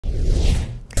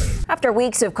After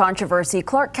weeks of controversy,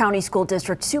 Clark County School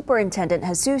District Superintendent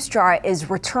Jesus Jara is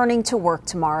returning to work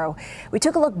tomorrow. We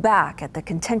took a look back at the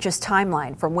contentious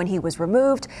timeline from when he was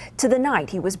removed to the night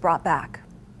he was brought back.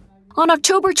 On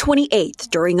October 28th,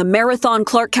 during a marathon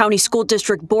Clark County School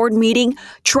District Board meeting,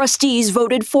 trustees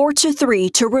voted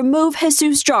 4-3 to remove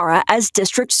Jesus Jara as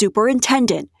district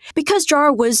superintendent. Because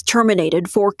Jara was terminated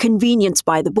for convenience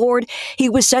by the board, he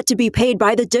was set to be paid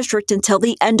by the district until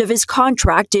the end of his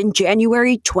contract in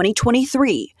January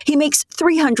 2023. He makes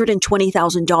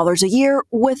 $320,000 a year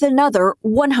with another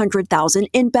 $100,000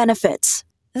 in benefits.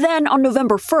 Then, on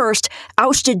November 1st,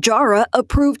 ousted Jara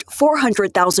approved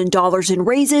 $400,000 in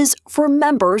raises for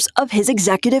members of his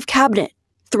executive cabinet.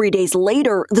 3 days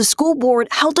later, the school board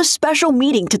held a special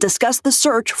meeting to discuss the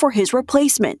search for his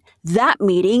replacement. That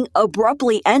meeting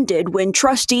abruptly ended when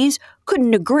trustees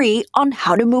couldn't agree on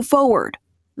how to move forward.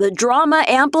 The drama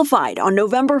amplified on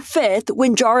November 5th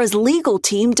when Jara's legal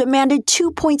team demanded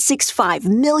 $2.65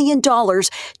 million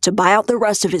to buy out the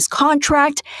rest of his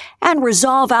contract and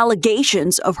resolve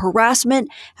allegations of harassment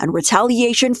and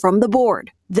retaliation from the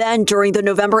board. Then, during the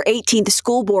November 18th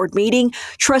school board meeting,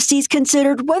 trustees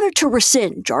considered whether to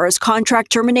rescind Jara's contract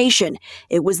termination.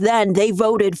 It was then they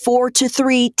voted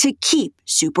 4-3 to keep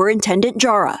Superintendent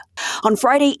Jara. On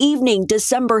Friday evening,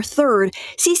 December 3rd,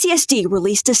 CCSD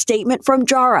released a statement from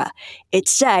Jara. It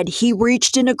said he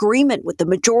reached an agreement with the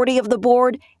majority of the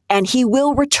board and he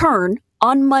will return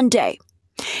on Monday.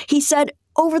 He said,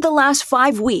 "Over the last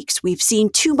 5 weeks, we've seen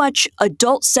too much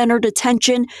adult-centered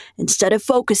attention instead of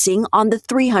focusing on the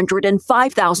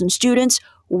 305,000 students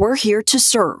we're here to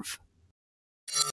serve."